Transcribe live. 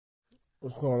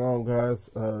What's going on,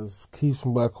 guys? It's Keys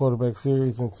from Black Quarterback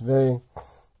Series, and today,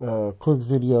 quick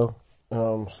video.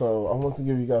 So I want to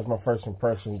give you guys my first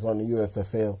impressions on the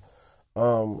USFL.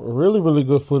 Really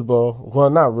good football. Well,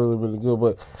 not really good,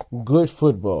 but good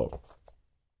football.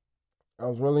 I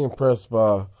was really impressed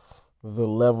by the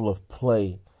level of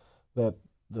play that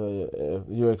the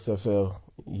USFL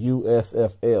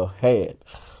had.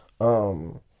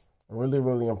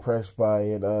 Really impressed by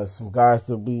it. Some guys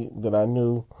that I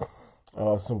knew.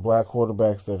 Some black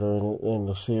quarterbacks that are in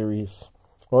the series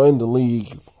or in the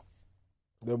league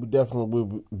that we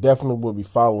definitely will be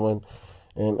following.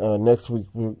 And next week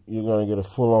you're going to get a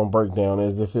full on breakdown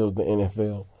as if it was the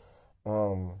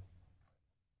NFL.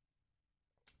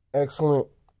 Excellent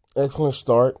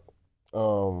start.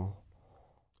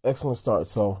 Excellent start.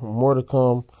 So more to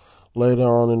come later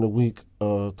on in the week.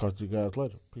 Talk to you guys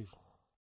later. Peace.